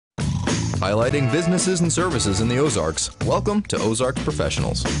highlighting businesses and services in the Ozarks. Welcome to Ozarks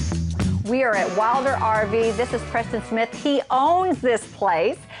Professionals. We are at Wilder RV. This is Preston Smith. He owns this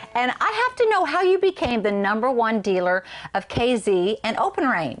place. And I have to know how you became the #1 dealer of KZ and Open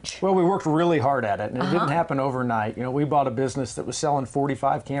Range. Well, we worked really hard at it, and it didn't happen overnight. You know, we bought a business that was selling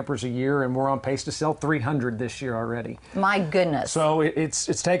 45 campers a year, and we're on pace to sell 300 this year already. My goodness. So it's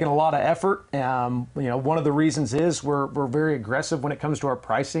taken a lot of effort. You know, one of the reasons is we're very aggressive when it comes to our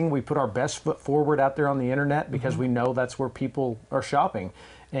pricing. We put our best foot forward out there on the internet because we know that's where people are shopping.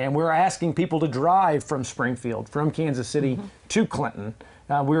 And we're asking people to drive from Springfield, from Kansas City to Clinton.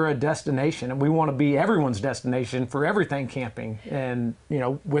 We're a destination, and we want to be everyone's destination for everything camping. And you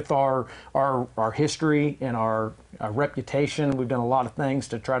know, with our history and our reputation, we've done a lot of things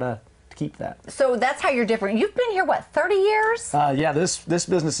to try to keep that. So that's how you're different. You've been here, what, 30 years? Yeah, this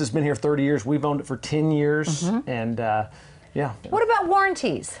business has been here 30 years. We've owned it for 10 years, and yeah. What about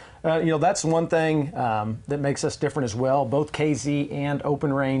warranties? You know, that's one thing that makes us different as well. Both KZ and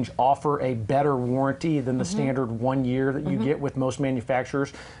Open Range offer a better warranty than the standard 1 year that you get with most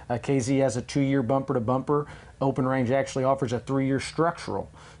manufacturers. KZ has a 2-year bumper to bumper. Open Range actually offers a 3-year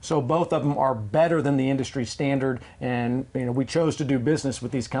structural. So both of them are better than the industry standard, and you know, we chose to do business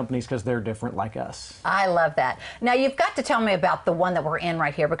with these companies because they're different like us. I love that. Now you've got to tell me about the one that we're in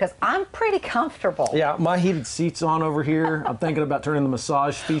right here because I'm pretty comfortable. Yeah, my heated seat's on over here. I'm thinking about turning the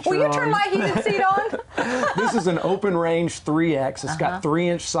massage feature on. Will you turn my heated seat on? This is an Open Range 3X. It's got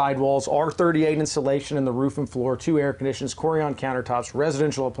 3-inch sidewalls, R38 insulation in the roof and floor, 2 air conditioners, Corian countertops,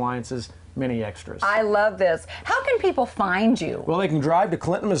 residential appliances, many extras. I love this. How can people find you? Well, they can drive to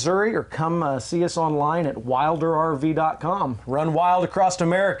Clinton, Missouri, or come see us online at wilderrv.com. Run wild across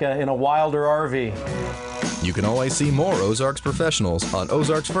America in a Wilder RV. You can always see more Ozarks Professionals on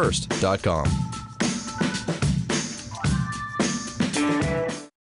ozarksfirst.com.